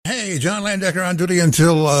Hey, John Landecker on duty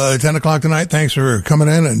until 10 o'clock tonight. Thanks for coming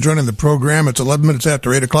in and joining the program. It's 11 minutes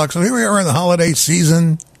after 8 o'clock. So here we are in the holiday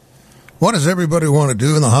season. What does everybody want to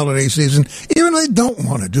do in the holiday season? Even if they don't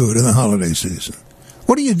want to do it in the holiday season.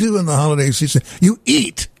 What do you do in the holiday season? You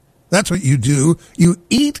eat. That's what you do. You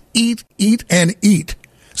eat, and eat.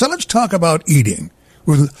 So let's talk about eating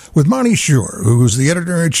with Monty Shore, who's the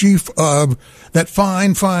editor-in-chief of that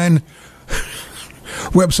fine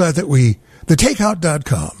website the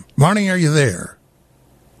takeout.com. Marnie, are you there?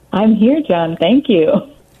 I'm here, John. Thank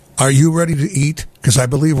you. Are you ready to eat? Because I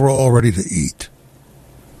believe we're all ready to eat.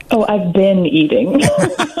 Oh, I've been eating.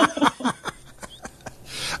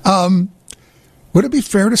 Would it be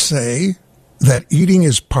fair to say that eating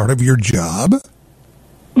is part of your job?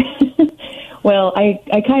 Well,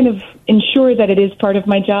 I kind of ensure that it is part of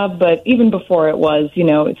my job, but even before it was,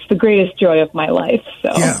 it's the greatest joy of my life.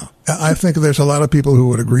 So. Yeah, I think there's a lot of people who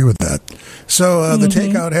would agree with that. So the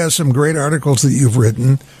Takeout has some great articles that you've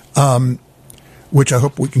written, which I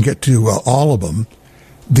hope we can get to all of them.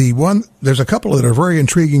 There's a couple that are very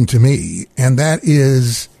intriguing to me, and that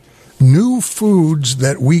is new foods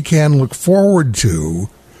that we can look forward to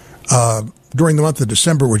during the month of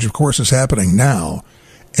December, which of course is happening now.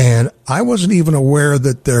 And I wasn't even aware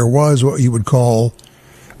that there was what you would call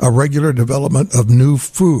a regular development of new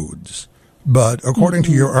foods. But according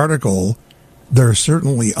to your article, there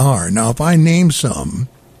certainly are. Now, if I name some,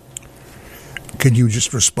 can you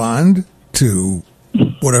just respond to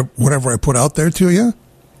whatever I put out there to you?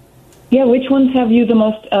 Yeah, which ones have you the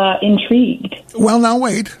most intrigued? Well, now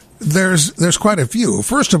wait. There's quite a few.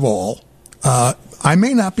 First of all, I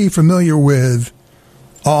may not be familiar with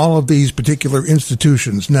all of these particular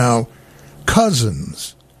institutions. Now,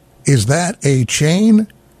 Cousins, is that a chain?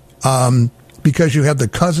 Because you have the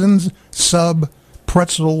Cousins sub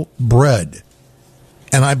pretzel bread.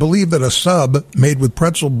 And I believe that a sub made with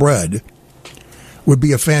pretzel bread would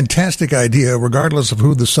be a fantastic idea, regardless of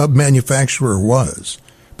who the sub manufacturer was.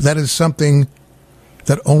 But that is something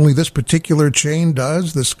that only this particular chain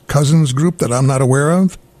does, this Cousins group that I'm not aware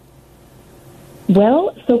of?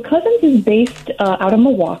 Well, so Cousins is based out of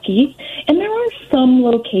Milwaukee, and there are some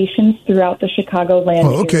locations throughout the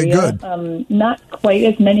Chicagoland area. Good. Not quite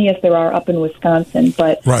as many as there are up in Wisconsin,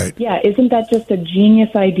 but right. Yeah, isn't that just a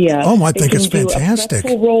genius idea? Oh, I think it's fantastic. A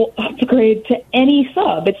pretzel roll upgrade to any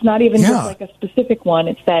sub. It's not even just like a specific one.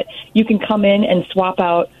 It's that you can come in and swap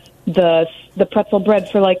out the pretzel bread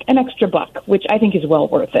for like an extra $1, which I think is well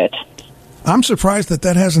worth it. I'm surprised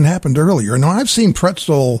that hasn't happened earlier. Now, I've seen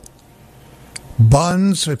pretzel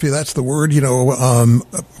buns, if that's the word,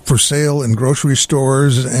 for sale in grocery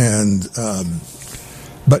stores, and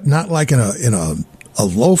but not like in a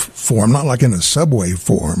loaf form, not like in a Subway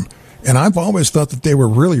form. And I've always thought that they were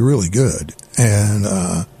really, really good. And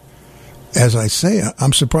as I say,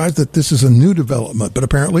 I'm surprised that this is a new development, but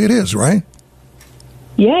apparently it is, right?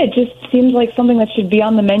 Yeah, it just seems like something that should be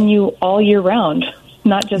on the menu all year round,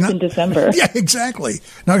 not just in December. Yeah, exactly.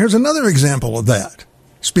 Now, here's another example of that.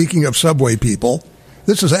 Speaking of Subway people,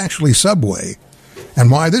 this is actually Subway.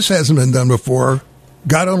 And why this hasn't been done before,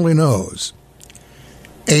 God only knows.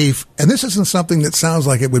 And this isn't something that sounds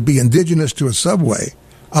like it would be indigenous to a Subway.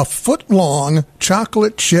 A foot-long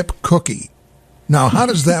chocolate chip cookie. Now, how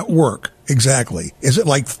does that work exactly? Is it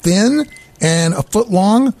like thin and a foot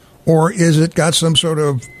long, or is it got some sort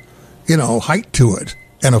of, height to it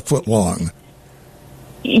and a foot long?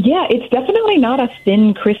 Yeah, it's definitely not a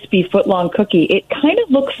thin, crispy, foot-long cookie. It kind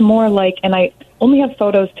of looks more like, and I only have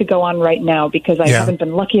photos to go on right now because I haven't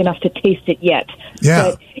been lucky enough to taste it yet.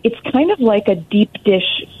 Yeah. But it's kind of like a deep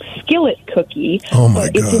dish skillet cookie. Oh, my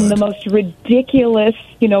but God. It's in the most ridiculous,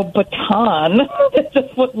 baton that's a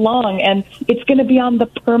foot long, and it's going to be on the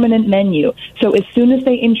permanent menu. So as soon as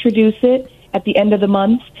they introduce it at the end of the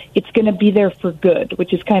month, it's going to be there for good,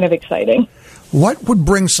 which is kind of exciting. What would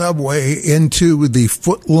bring Subway into the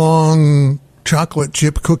foot-long chocolate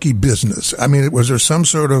chip cookie business? I mean, was there some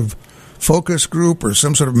sort of focus group or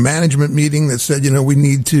some sort of management meeting that said, we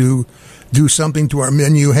need to do something to our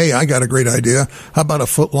menu? Hey, I got a great idea. How about a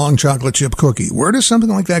foot-long chocolate chip cookie? Where does something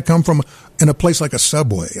like that come from in a place like a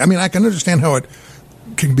Subway? I mean, I can understand how it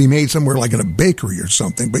can be made somewhere like in a bakery or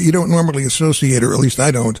something, but you don't normally associate, or at least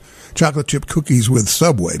I don't, chocolate chip cookies with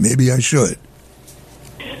Subway. Maybe I should.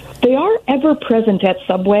 They are ever present at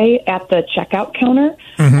Subway at the checkout counter.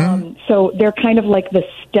 Mm-hmm. So they're kind of like the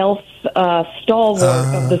stealth stalwart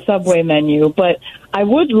of the Subway menu. But I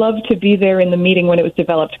would love to be there in the meeting when it was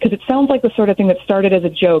developed, because it sounds like the sort of thing that started as a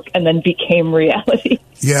joke and then became reality.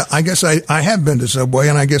 Yeah, I guess I have been to Subway,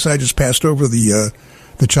 and I guess I just passed over the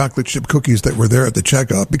chocolate chip cookies that were there at the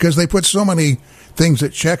checkout, because they put so many things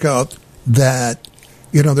at checkout that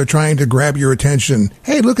they're trying to grab your attention.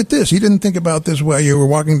 Hey, look at this. You didn't think about this while you were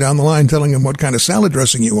walking down the line telling them what kind of salad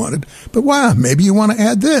dressing you wanted. But wow, maybe you want to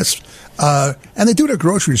add this. And they do it at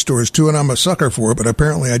grocery stores, too, and I'm a sucker for it, but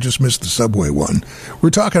apparently I just missed the Subway one. We're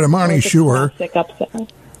talking to Marnie Schuer.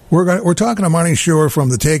 We're talking to Marnie Schuer from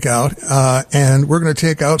The Takeout, and we're going to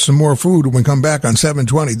take out some more food when we come back on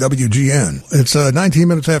 720 WGN. It's 19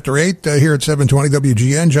 minutes after 8 here at 720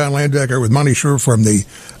 WGN. John Landecker with Marnie Schuer from the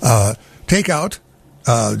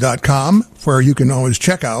Takeout.com, where you can always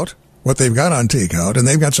check out what they've got on Takeout, and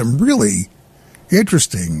they've got some really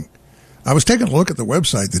interesting. I was taking a look at the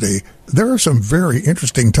website today. There are some very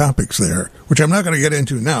interesting topics there, which I'm not going to get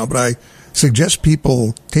into now, but I suggest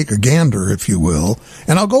people take a gander, if you will.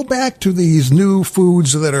 And I'll go back to these new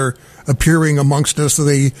foods that are appearing amongst us,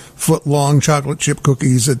 the foot-long chocolate chip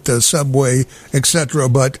cookies at Subway, etc.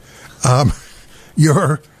 But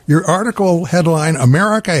your article headline,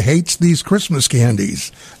 America Hates These Christmas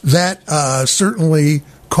Candies, that certainly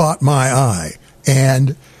caught my eye.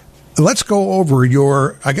 And let's go over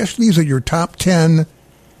I guess these are your top 10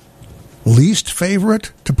 least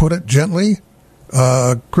favorite, to put it gently,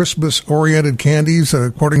 Christmas-oriented candies,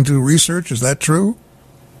 according to research. Is that true?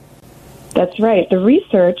 That's right. The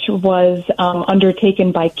research was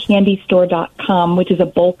undertaken by CandyStore.com, which is a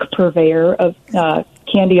bulk purveyor of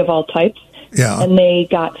candy of all types. Yeah. And they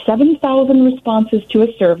got 7,000 responses to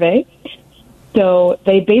a survey. So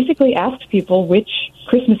they basically asked people, which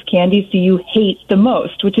Christmas candies do you hate the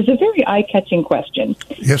most, which is a very eye-catching question.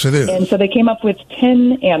 Yes, it is. And so they came up with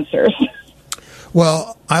 10 answers.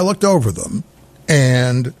 Well, I looked over them,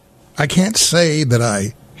 and I can't say that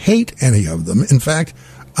I hate any of them. In fact,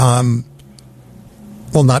 not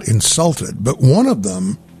insulted, but one of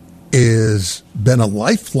them has been a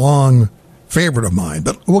lifelong favorite of mine.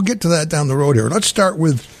 But we'll get to that down the road here. Let's start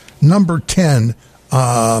with number 10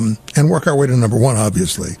 and work our way to number 1,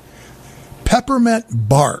 obviously. Peppermint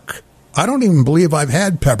bark. I don't even believe I've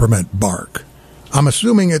had peppermint bark. I'm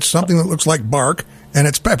assuming it's something that looks like bark, and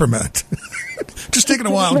it's peppermint. Just taking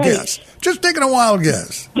a wild guess. Just taking a wild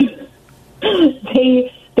guess.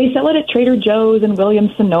 They sell it at Trader Joe's and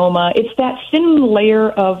Williams-Sonoma. It's that thin layer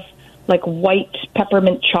of like white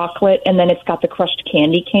peppermint chocolate, and then it's got the crushed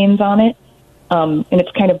candy canes on it. And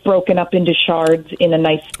it's kind of broken up into shards in a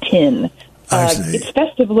nice tin. It's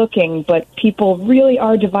festive looking, but people really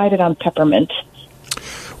are divided on peppermint.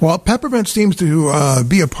 Well, peppermint seems to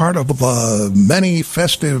be a part of many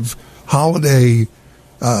festive holiday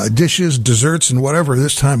dishes, desserts, and whatever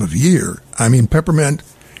this time of year. I mean, peppermint,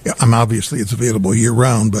 obviously it's available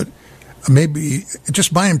year-round, but maybe,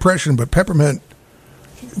 just my impression, but peppermint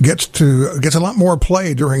gets a lot more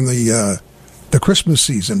play during the Christmas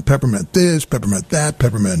season. Peppermint this, peppermint that,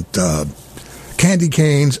 peppermint candy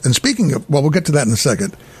canes. And speaking of, well, we'll get to that in a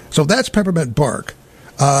second. So that's peppermint bark.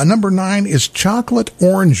 Number 9 is chocolate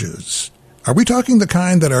oranges. Are we talking the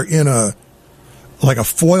kind that are in a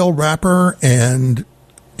foil wrapper, and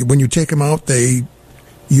when you take them out,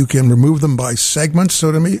 you can remove them by segments,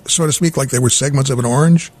 so to speak, like they were segments of an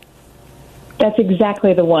orange? That's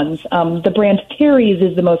exactly the ones. The brand Terry's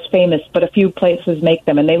is the most famous, but a few places make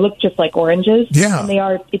them, and they look just like oranges. Yeah. And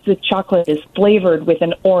the chocolate is flavored with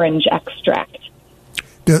an orange extract.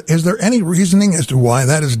 Is there any reasoning as to why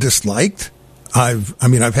that is disliked? I've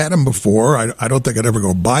had them before. I don't think I'd ever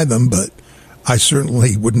go buy them, but I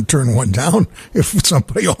certainly wouldn't turn one down if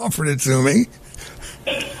somebody offered it to me.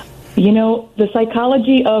 You know, the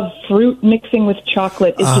psychology of fruit mixing with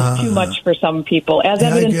chocolate is just too much for some people, as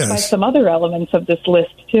evidenced by some other elements of this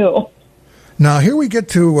list, too. Now, here we get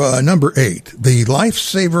to number 8, the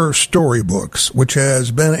Lifesaver Storybooks, which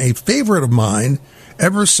has been a favorite of mine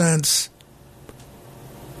ever since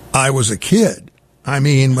I was a kid. I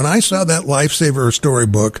mean, when I saw that Lifesaver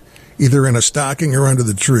Storybook, either in a stocking or under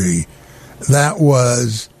the tree, that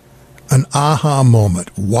was an aha moment.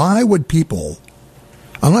 Why would people...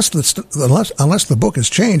 Unless the book has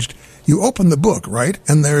changed, you open the book, right?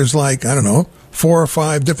 And there's 4 or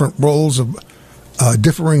 5 different rolls of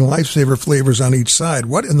differing Lifesaver flavors on each side.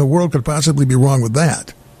 What in the world could possibly be wrong with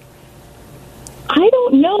that? I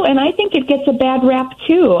don't know, and I think it gets a bad rap,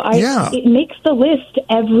 too. It makes the list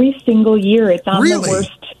every single year. It's on the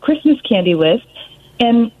worst Christmas candy list.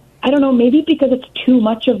 And I don't know, maybe because it's too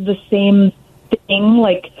much of the same thing,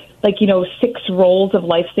 like 6 rolls of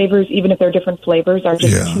Lifesavers, even if they're different flavors, are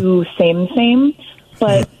just too same.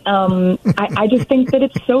 But I just think that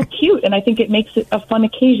it's so cute, and I think it makes it a fun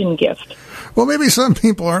occasion gift. Well, maybe some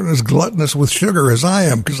people aren't as gluttonous with sugar as I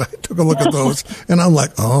am, because I took a look at those, and I'm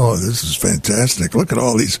like, oh, this is fantastic. Look at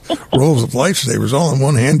all these rolls of Lifesavers all in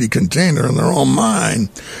one handy container, and they're all mine.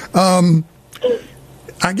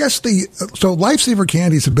 I guess so Lifesaver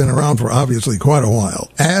candies have been around for obviously quite a while,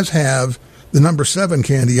 as have the number 7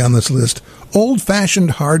 candy on this list,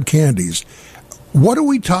 old-fashioned hard candies. What are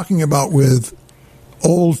we talking about with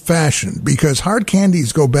old-fashioned? Because hard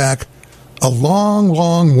candies go back a long,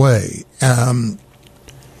 long way.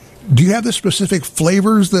 Do you have the specific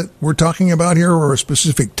flavors that we're talking about here, or a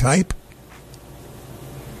specific type?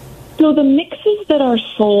 So the mixes that are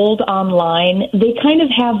sold online, they kind of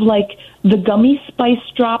have like the gummy spice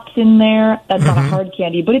drops in there. That's not a hard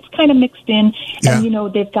candy, but it's kind of mixed in. Yeah.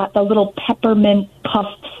 And, they've got the little peppermint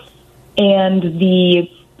puffs and the,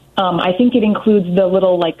 I think it includes the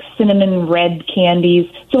little like cinnamon red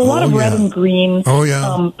candies. So a lot of red and green. Oh,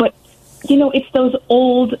 yeah. But, it's those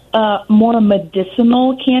old, more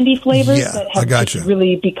medicinal candy flavors that have just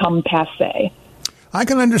really become passé. I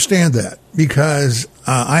can understand that because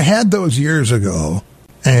I had those years ago,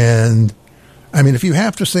 and I mean, if you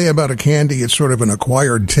have to say about a candy, it's sort of an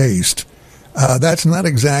acquired taste. That's not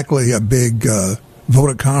exactly a big vote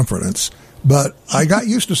of confidence, but I got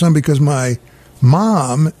used to some because my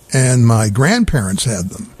mom and my grandparents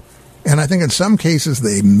had them, and I think in some cases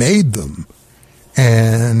they made them,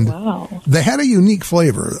 and they had a unique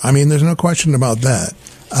flavor. I mean, there's no question about that,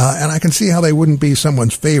 and I can see how they wouldn't be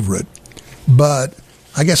someone's favorite. But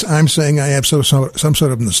I guess I'm saying I have some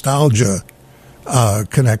sort of nostalgia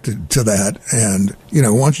connected to that. And,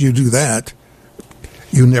 once you do that,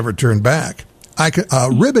 you never turn back.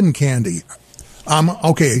 Ribbon candy.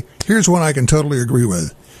 Okay, here's one I can totally agree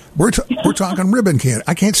with. We're talking ribbon candy.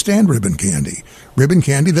 I can't stand ribbon candy. Ribbon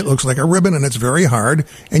candy that looks like a ribbon and it's very hard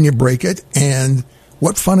and you break it. And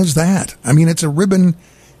what fun is that? I mean, it's a ribbon.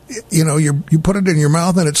 You put it in your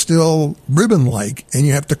mouth and it's still ribbon-like and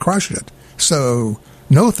you have to crush it. So,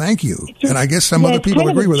 no, thank you. And I guess some other people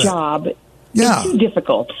agree with that. Yeah. It's too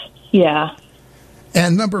difficult. Yeah.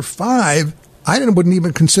 And number 5, I wouldn't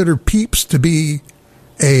even consider Peeps to be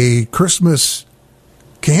a Christmas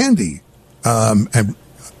candy. And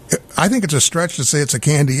I think it's a stretch to say it's a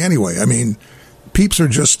candy anyway. I mean, Peeps are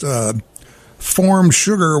just formed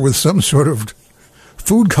sugar with some sort of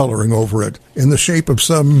food coloring over it in the shape of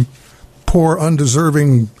some poor,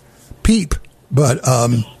 undeserving peep. But,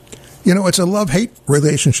 it's a love-hate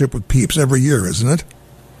relationship with Peeps every year, isn't it?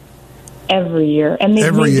 Every year. And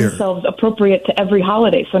they've made themselves appropriate to every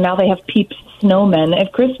holiday. So now they have Peeps snowmen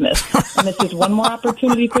at Christmas. And it's just one more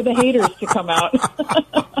opportunity for the haters to come out.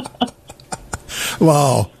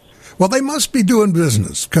 Wow. Well, they must be doing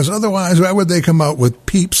business, because otherwise, why would they come out with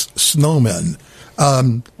Peeps snowmen?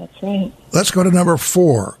 That's right. Let's go to number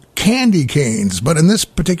 4, candy canes. But in this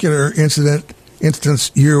particular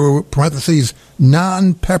instance, you parentheses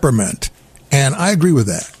non-peppermint, and I agree with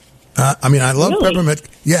that. I love peppermint.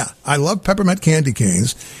 Yeah, I love peppermint candy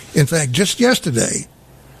canes. In fact, just yesterday,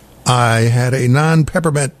 I had a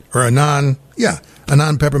non-peppermint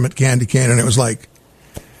candy cane, and it was like,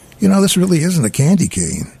 this really isn't a candy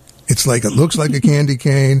cane. It's like, it looks like a candy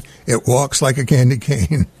cane. It walks like a candy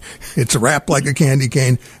cane. It's wrapped like a candy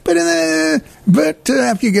cane. But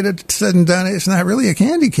after you get it said and done, it's not really a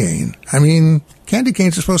candy cane. I mean, candy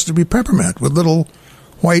canes are supposed to be peppermint with little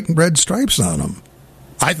white and red stripes on them,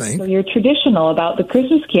 I think. So you're traditional about the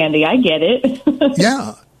Christmas candy. I get it.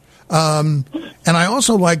 Yeah. And I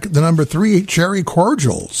also like the number 3, cherry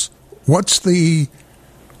cordials. What's the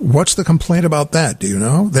complaint about that? Do you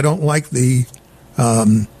know? They don't like the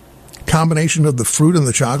combination of the fruit and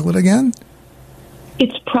the chocolate again?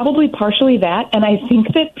 It's probably partially that, and I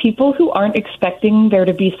think that people who aren't expecting there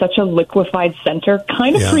to be such a liquefied center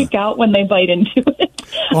kind of freak out when they bite into it.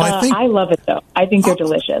 Well, I love it, though. I think they're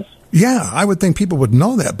delicious. Yeah, I would think people would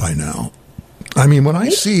know that by now. I mean, when I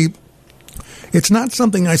see, it's not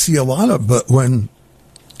something I see a lot of, but when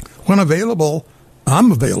available,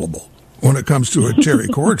 I'm available when it comes to a cherry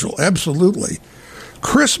cordial. Absolutely.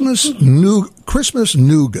 Christmas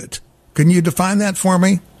nougat. Can you define that for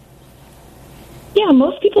me? Yeah,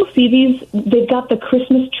 most people see these. They've got the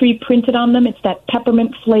Christmas tree printed on them. It's that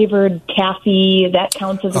peppermint-flavored taffy. That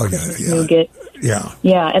counts as a Christmas nougat. Yeah.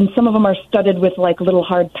 Yeah, and some of them are studded with, like, little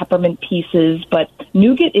hard peppermint pieces. But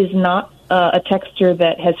nougat is not a texture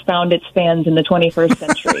that has found its fans in the 21st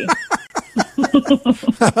century.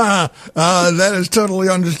 That is totally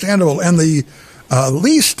understandable. And the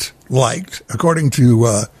least liked, according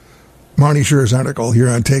to Marnie Scher's article here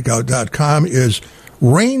on takeout.com, is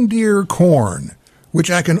reindeer corn,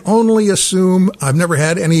 which I can only assume, I've never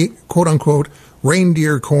had any quote-unquote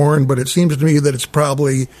reindeer corn, but it seems to me that it's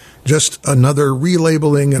probably just another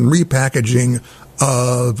relabeling and repackaging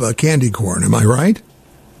of candy corn. Am I right?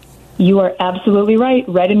 You are absolutely right.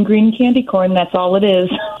 Red and green candy corn, that's all it is.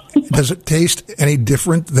 Does it taste any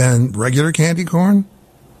different than regular candy corn?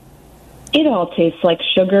 It all tastes like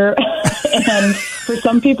sugar, and for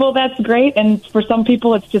some people that's great, and for some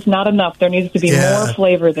people it's just not enough. There needs to be more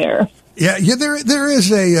flavor there. Yeah. There is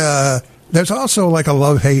there's also like a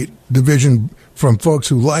love-hate division from folks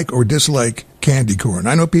who like or dislike candy corn.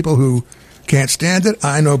 I know people who can't stand it.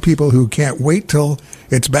 I know people who can't wait till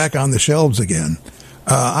it's back on the shelves again.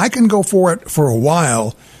 I can go for it for a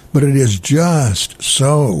while, but it is just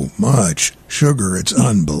so much sugar. It's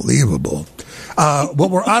unbelievable. Well,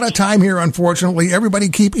 we're out of time here, unfortunately. Everybody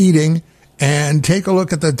keep eating and take a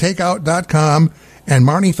look at the takeout.com. And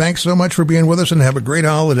Marnie, thanks so much for being with us and have a great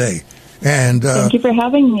holiday. And thank you for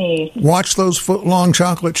having me. Watch those foot-long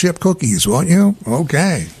chocolate chip cookies, won't you?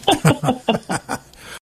 Okay.